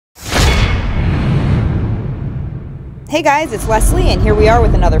Hey guys, it's Leslie, and here we are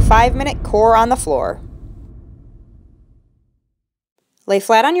with another 5-minute core on the floor. Lay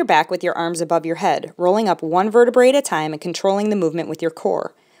flat on your back with your arms above your head, rolling up one vertebrae at a time and controlling the movement with your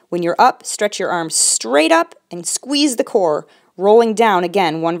core. When you're up, stretch your arms straight up and squeeze the core, rolling down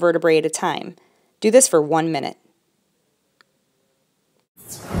again one vertebrae at a time. Do this for 1 minute.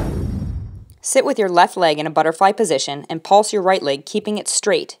 Sit with your left leg in a butterfly position and pulse your right leg, keeping it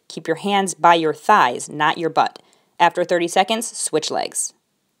straight. Keep your hands by your thighs, not your butt. After 30 seconds, switch legs.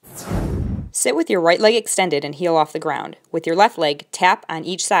 Sit with your right leg extended and heel off the ground. With your left leg, tap on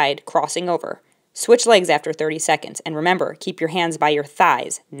each side, crossing over. Switch legs after 30 seconds, and remember, keep your hands by your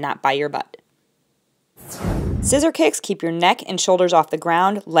thighs, not by your butt. Scissor kicks keep your neck and shoulders off the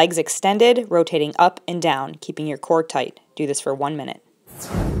ground, legs extended, rotating up and down, keeping your core tight. Do this for 1 minute.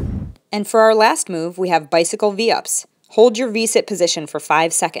 And for our last move, we have bicycle V-ups. Hold your V-sit position for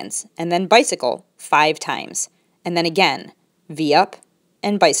 5 seconds, and then bicycle 5 times. And then again, V-up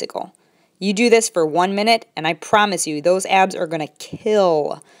and bicycle. You do this for 1 minute, and I promise you, those abs are going to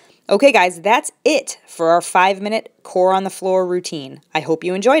kill. Okay, guys, that's it for our 5-minute core on the floor routine. I hope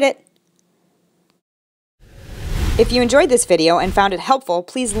you enjoyed it. If you enjoyed this video and found it helpful,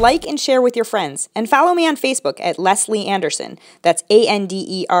 please like and share with your friends. And follow me on Facebook at Leslie Andersen. That's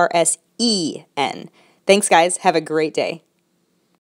Andersen. Thanks, guys. Have a great day.